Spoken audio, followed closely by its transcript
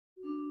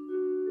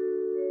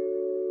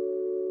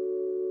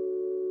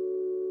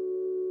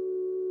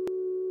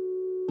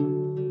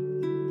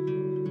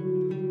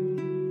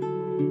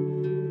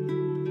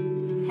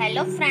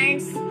Hello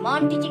friends,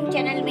 mom teaching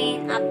channel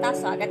में आपका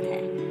स्वागत है।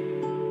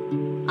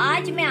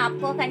 आज मैं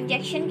आपको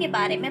कंजक्शन के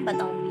बारे में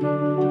बताऊंगी।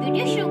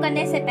 वीडियो शुरू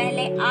करने से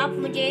पहले आप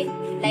मुझे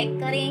लाइक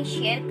करें,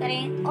 शेयर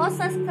करें और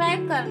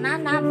सब्सक्राइब करना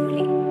ना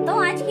भूलें। तो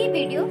आज की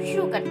वीडियो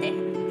शुरू करते हैं।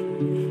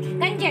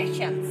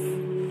 Conjunctions,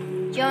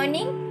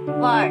 joining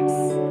words.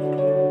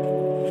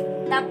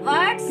 The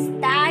words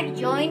that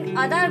join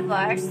other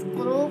words,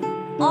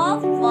 group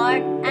of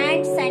word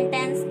and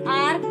sentence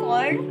are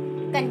called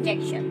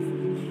conjunctions.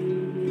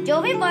 जो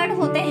भी वर्ड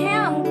होते हैं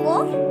हमको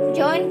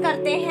ज्वाइन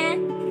करते हैं,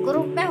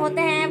 ग्रुप में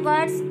होते हैं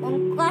वर्ड्स,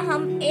 उनका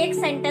हम एक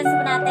सेंटेंस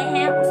बनाते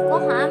हैं, उसको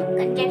हम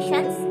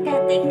कंजक्शंस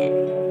कहते हैं।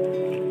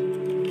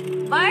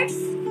 वर्ड्स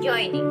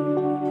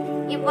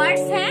ज्वाइनिंग, ये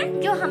वर्ड्स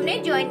हैं जो हमने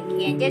ज्वाइन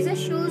किए हैं। जैसे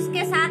शूज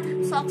के साथ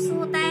सॉक्स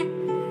होता है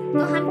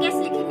तो हम कैसे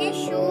लिखेंगे?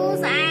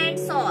 Shoes and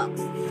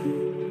socks.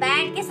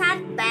 बैट के साथ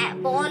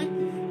बॉल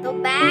तो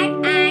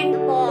बैट एंड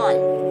बॉल।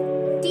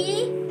 टी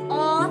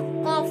और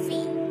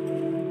कॉफी,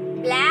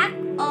 ब्लैक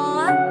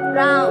और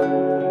brown.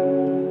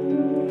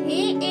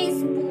 He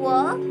is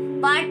poor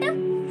but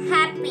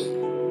happy.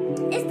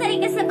 इस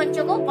तरीके से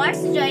बच्चों को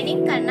वर्ड्स ज्वाइनिंग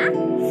करना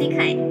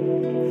सिखाएं।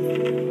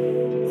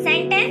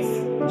 सेंटेंस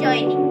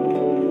ज्वाइनिंग,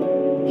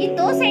 ये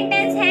दो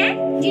सेंटेंस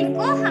हैं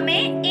जिनको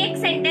हमें एक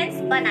सेंटेंस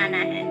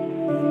बनाना है।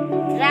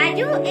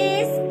 Raju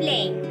is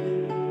playing,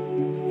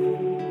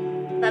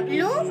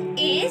 Bablu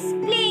is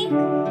playing।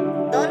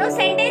 दोनों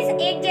सेंटेंस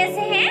एक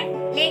जैसे हैं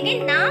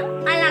लेकिन नाम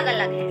अलग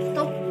अलग है।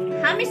 तो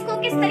हम इसको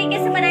किस तरीके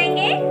से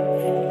बनाएंगे?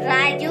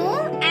 Raju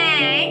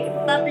and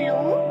Bablu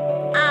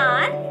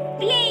are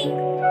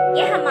playing.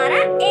 ये हमारा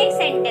एक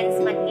सेंटेंस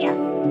बन गया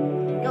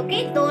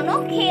क्योंकि दोनों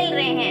खेल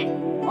रहे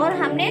हैं और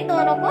हमने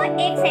दोनों को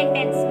एक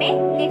सेंटेंस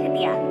में लिख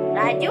दिया।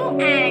 Raju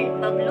and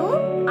Bablu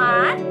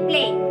are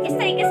playing. इस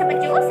तरीके से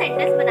बच्चों को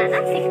सेंटेंस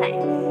बनाना सिखाएं।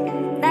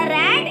 The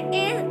rat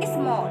is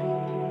small,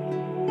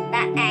 the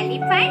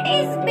elephant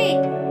is big.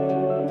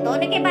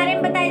 दोनों के बारे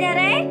में बताया जा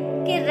रहा है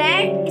कि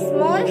रैट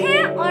स्मॉल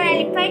है और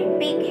एलिफेंट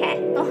बिग है।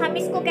 तो हम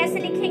इसको कैसे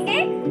लिखेंगे?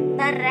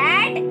 The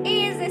rat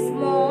is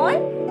small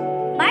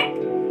but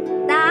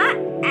the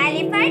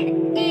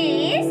elephant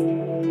is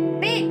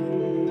big.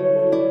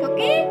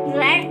 क्योंकि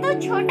रैट तो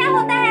छोटा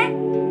होता है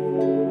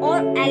और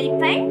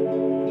एलिफेंट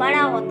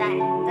बड़ा होता है,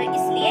 तो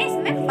इसलिए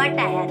इसमें बट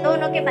आया।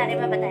 दोनों के बारे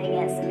में बताया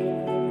गया इसमें।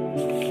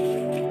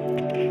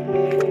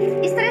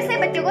 इस तरह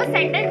से बच्चों को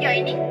सेंटेंस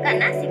ज्वाइनिंग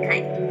करना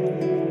सिखाएं।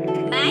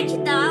 मैच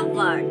द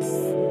वर्ड्स,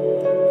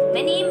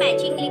 मैंने ये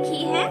मैचिंग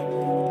लिखी है,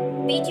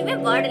 बीच में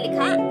वर्ड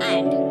लिखा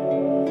एंड।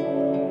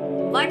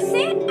 वर्ड से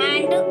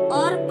एंड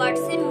और वर्ड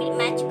से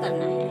मैच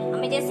करना है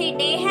हमें। जैसे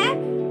डे है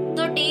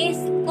तो डे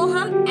को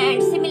हम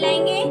एंड से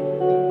मिलाएंगे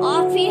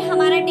और फिर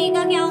हमारा डे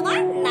का क्या होगा?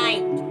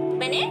 नाइट।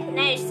 मैंने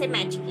नाइट से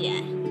मैच किया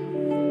है।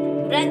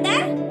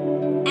 ब्रदर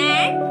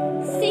एंड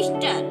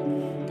सिस्टर,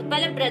 तो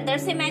पहले ब्रदर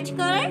से मैच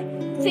करें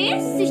फिर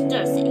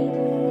सिस्टर से।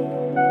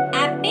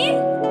 एप्पल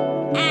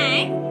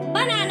एंड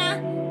बनाना,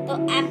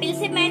 तो एप्पल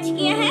से मैच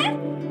किया है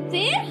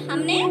फिर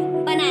हमने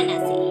बनाना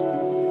से।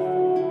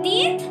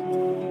 टीथ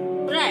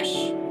ब्रश,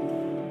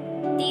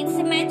 टीथ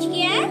से मैच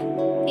किया है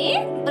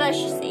फिर ब्रश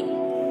से।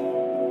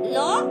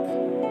 लॉक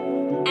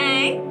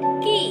एंड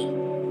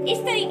की, इस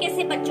तरीके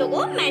से बच्चों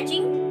को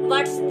मैचिंग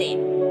वर्ड्स दें।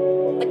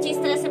 बच्चे इस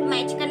तरह से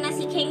मैच करना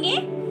सीखेंगे।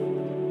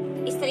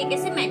 इस तरीके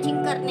से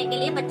मैचिंग करने के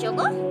लिए बच्चों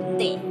को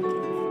दें,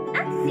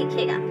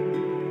 सीखेगा।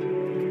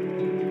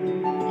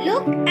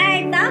 Look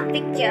at the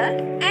picture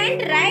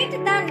and write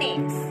the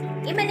names.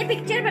 ये मैंने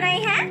पिक्चर बनाई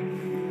है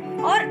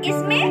और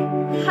इसमें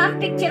हम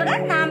पिक्चर का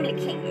नाम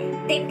लिखेंगे।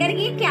 देखकर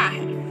ये क्या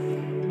है?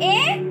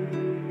 ए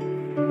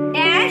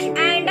डैश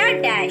एंड अ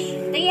डैश,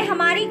 तो ये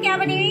हमारी क्या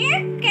बनी हुई है?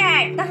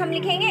 कैट। तो हम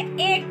लिखेंगे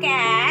ए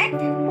cat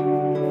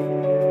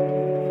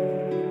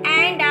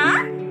and a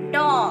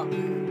dog.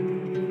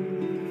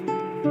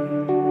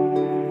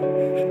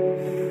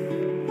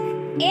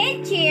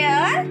 A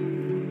chair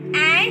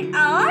and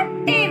a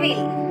table,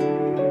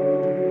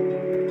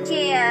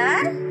 chair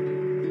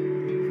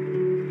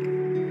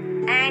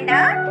and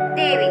a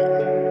table.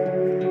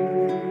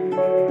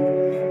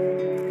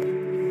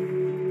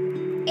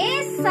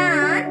 A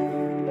sun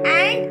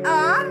and a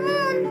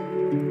moon,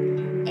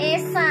 A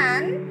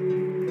sun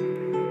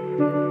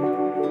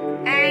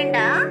and a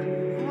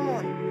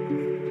moon.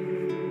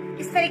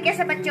 इस तरीके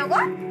से बच्चों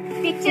को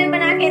पिक्चर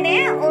बना के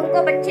दें,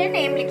 उनको बच्चे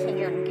नेम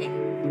लिखेंगे उनके।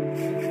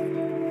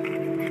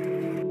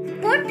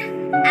 पुट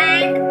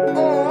एंड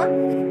और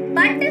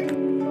बट,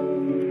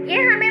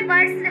 ये हमें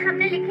वर्ड्स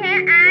हमने लिखे हैं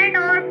एंड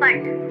और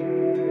बट।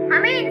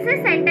 हमें इनसे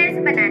सेंटेंस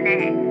बनाना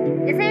है।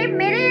 जैसे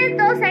मेरे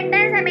दो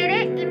सेंटेंस है मेरे,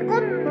 इनको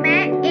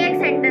मैं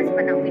एक सेंटेंस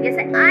बनाऊंगी।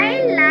 जैसे I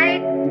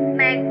like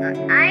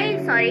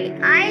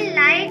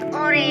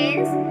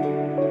orange,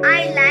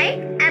 I like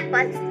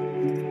apples.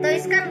 तो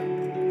इसका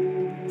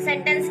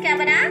सेंटेंस क्या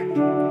बना?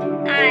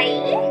 I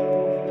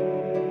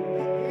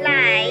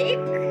like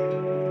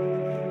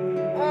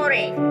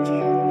orange,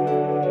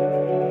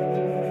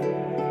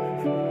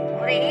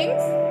 orange.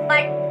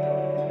 But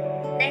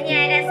नहीं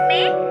आएगा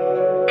इसमें,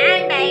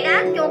 एंड आएगा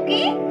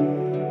क्योंकि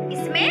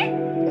इसमें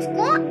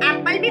उसको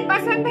एप्पल भी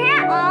पसंद है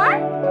और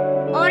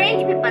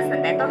ऑरेंज भी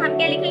पसंद है, तो हम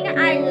क्या लिखेंगे?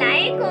 I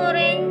like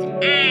orange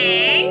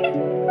and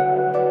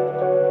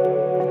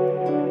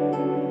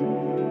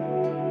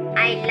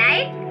I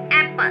like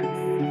apples.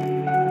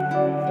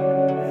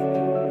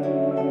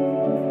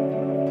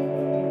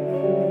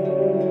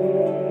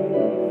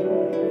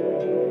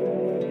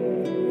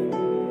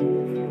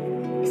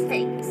 इस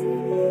तरीके से।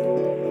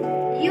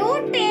 You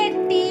take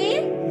T,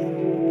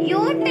 you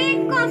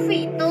take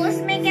coffee, तो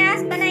उसमें क्या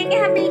बनाएंगे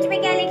हम? बीच में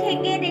क्या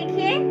लिखेंगे?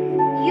 देखिए,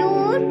 यू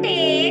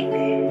टेक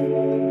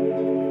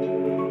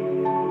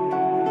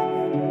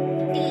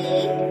टी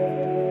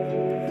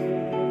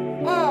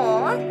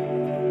और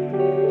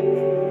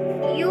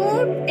यू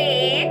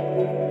टेक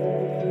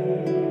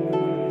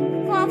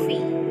कॉफी।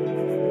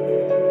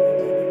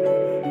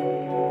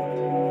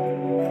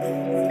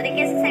 इस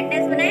तरीके से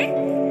सेंटेंस बनाए।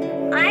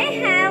 I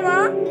have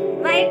a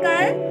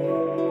vehicle,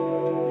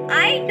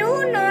 I do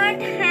not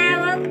have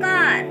a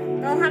car,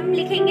 तो हम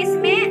लिखेंगे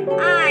इसमें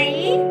I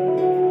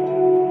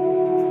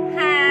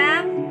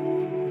have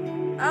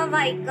a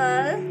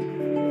vehicle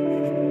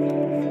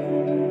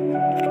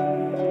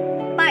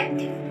but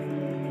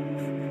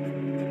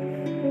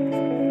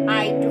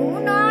I do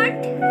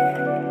not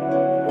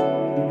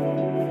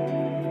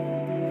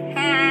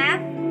have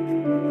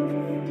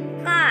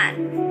car.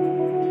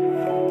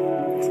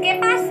 उसके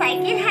पास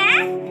साइकिल है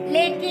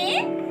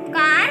लेकिन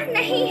कार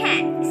नहीं है,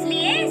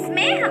 इसलिए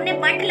इसमें हमने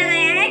बट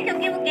लगाया है,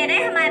 क्योंकि वो कह रहे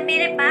हैं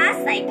मेरे पास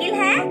साइकिल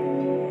है।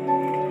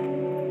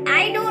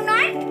 आई डू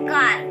नॉट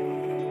कार,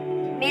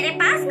 मेरे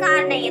पास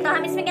कार नहीं है, तो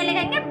हम इसमें क्या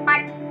लगाएंगे?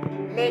 बट,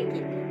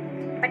 लेकिन।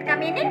 बट का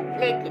मीनिंग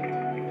लेकिन।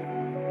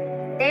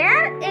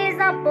 There is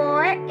a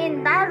boy in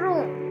the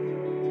room,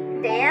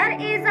 there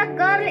is a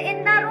girl in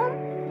the room,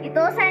 ये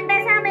दो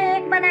सेंटेंस हमें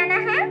एक बनाना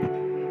है।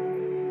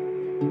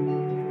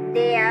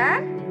 There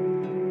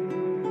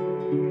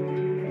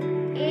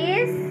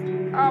is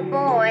a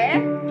boy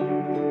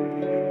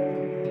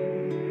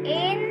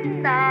in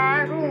the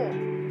room,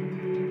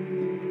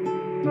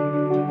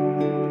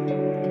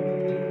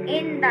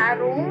 in the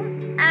room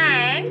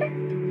and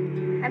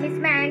हम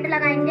इसमें and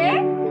लगाएंगे,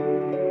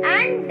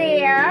 and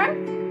there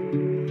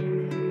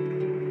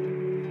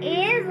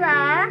is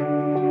a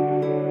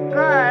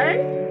girl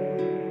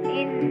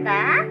in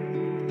the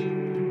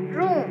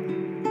room।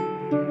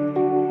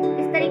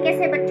 इस तरीके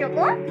से बच्चों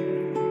को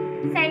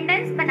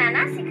सेंटेंस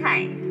बनाना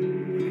सिखाएं।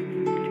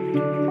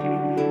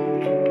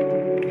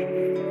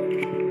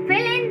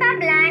 Fill in the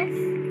blanks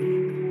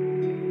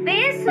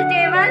with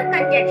suitable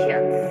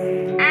conjunctions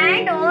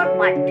and or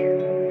but।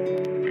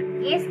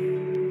 ये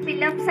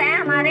फिलअप्स है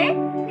हमारे,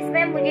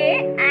 इसमें मुझे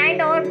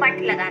एंड और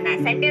बट लगाना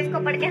है। सेंटेंस को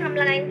पढ़ के हम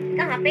लगाएंगे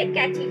कहाँ पे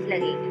क्या चीज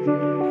लगेगी।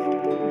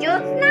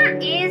 Jyotsna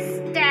is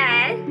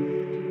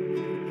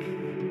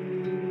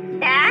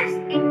dash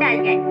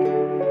intelligent,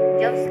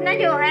 Jyotsna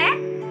जो है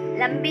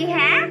लंबी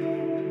है,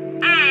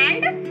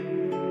 एंड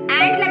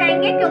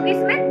लगाएंगे क्योंकि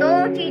इसमें दो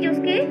चीज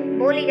उसकी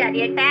बोली जा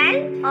रही है, टेल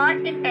और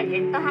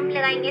इंटेलिजेंट, तो हम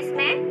लगाएंगे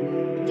इसमें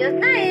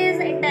Jyotsna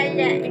is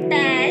intelligent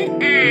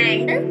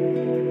and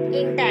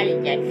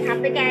intelligent. यहाँ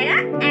पे क्या आएगा?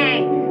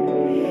 And.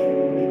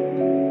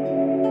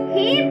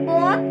 He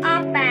bought a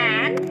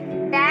pen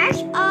dash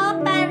a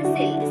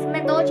pencil,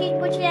 इसमें दो चीज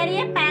पूछी जा रही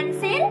है,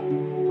 पेंसिल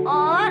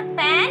और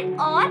पेन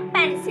और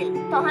पेंसिल,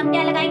 तो हम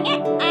क्या लगाएंगे?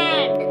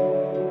 And.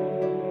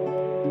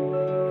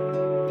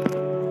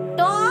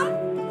 Tom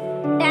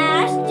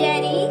dash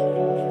Jerry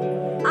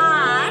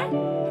are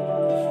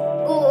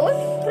good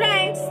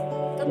friends,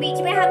 तो बीच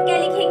में हम क्या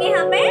लिखेंगे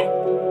यहाँ पे?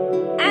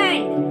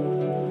 एंड,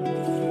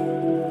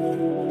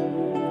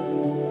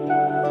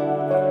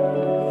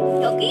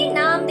 क्योंकि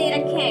नाम दे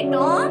रखे हैं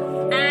टॉम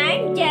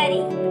एंड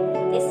जेरी,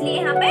 इसलिए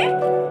यहाँ पे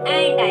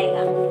एंड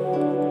आएगा।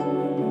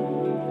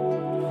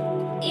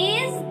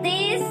 Is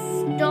this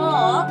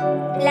dog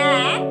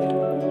black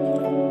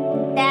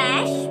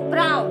dash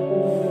brown,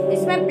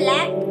 इसमें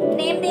ब्लैक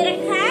नेम दे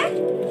रखा है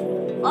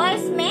और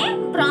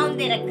इसमें ब्राउन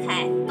दे रखा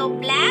है, तो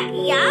ब्लैक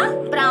या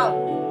ब्राउन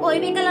कोई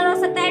भी कलर हो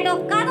सकता है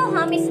डॉग का, तो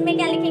हम इसमें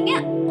क्या लिखेंगे?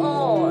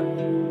 और।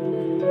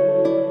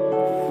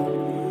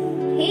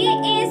 He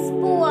is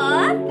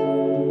poor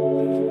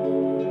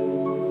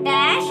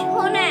dash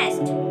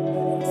honest,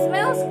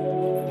 इसमें उस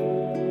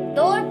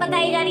दो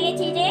बताई जा रही है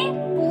चीजें,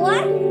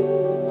 पुअर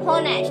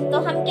होनेस्ट, तो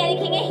हम क्या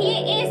लिखेंगे? ही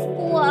इज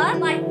पुअर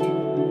बट,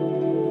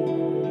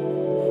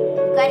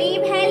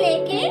 गरीब है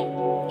लेकिन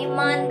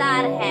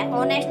ईमानदार है,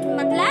 होनेस्ट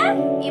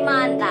मतलब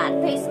ईमानदार,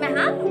 तो इसमें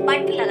हम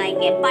बट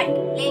लगाएंगे, बट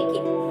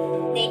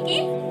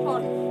लेकिन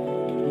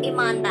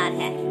ईमानदार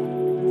है।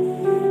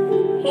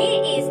 He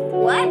is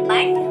poor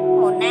but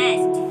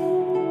honest.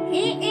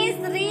 He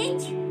is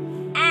rich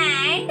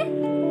and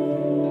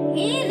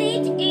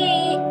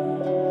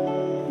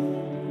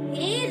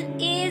he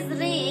is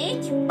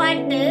rich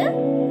but,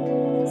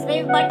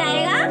 इसमें बट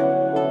आएगा,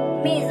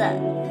 मीजर।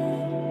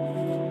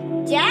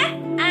 जैक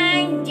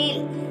एंड जिल,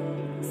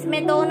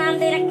 इसमें दो नाम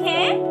दे रखे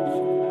हैं,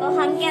 तो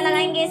हम क्या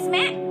लगाएंगे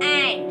इसमें?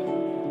 And.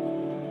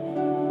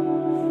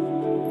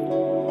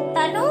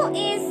 Tanu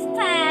is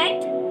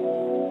fat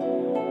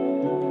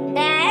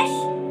dash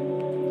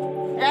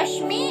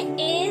Rashmi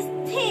is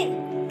thin,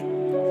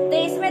 तो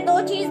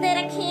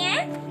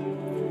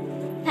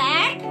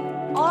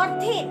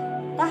थिन,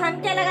 तो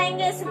हम क्या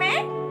लगाएंगे इसमें?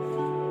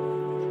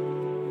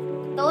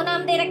 दो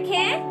नाम दे रखे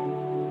हैं,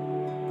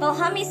 तो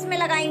हम इसमें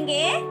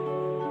लगाएंगे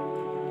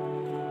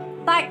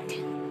बट।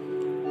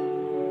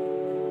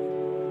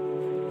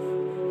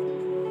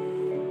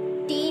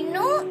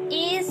 टीनू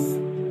इज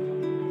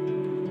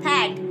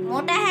फैट,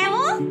 मोटा है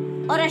वो,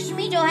 और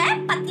रश्मि जो है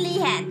पतली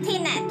है,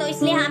 थिन है, तो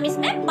इसलिए हम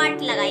इसमें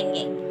बट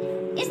लगाएंगे।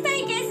 इस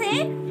तरीके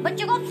से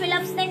बच्चों को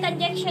फिलअप्स दें,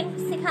 कंजक्शन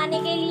सिखाने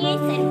के लिए,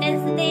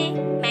 सेंटेंस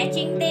दें,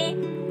 मैचिंग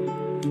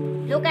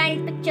दें, लुक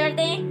एंड पिक्चर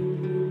दें,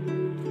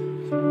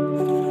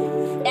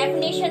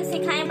 डेफिनेशन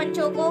सिखाएं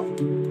बच्चों को।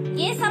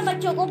 ये सब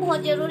बच्चों को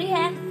बहुत जरूरी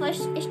है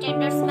फर्स्ट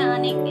स्टैंडर्ड्स में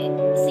आने के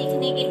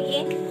सीखने के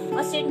लिए।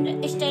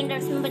 फर्स्ट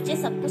स्टैंडर्ड्स में बच्चे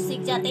सब कुछ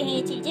सीख जाते हैं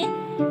ये चीजें।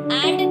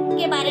 एंड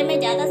के बारे में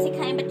ज्यादा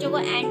सिखाएं बच्चों को,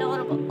 एंड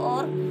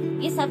और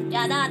ये सब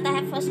ज्यादा आता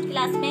है फर्स्ट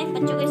क्लास में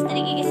बच्चों को, इस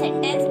तरीके के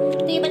सेंटेंस,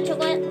 तो ये बच्चों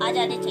को आ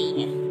जाने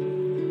चाहिए।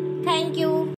 Thank you.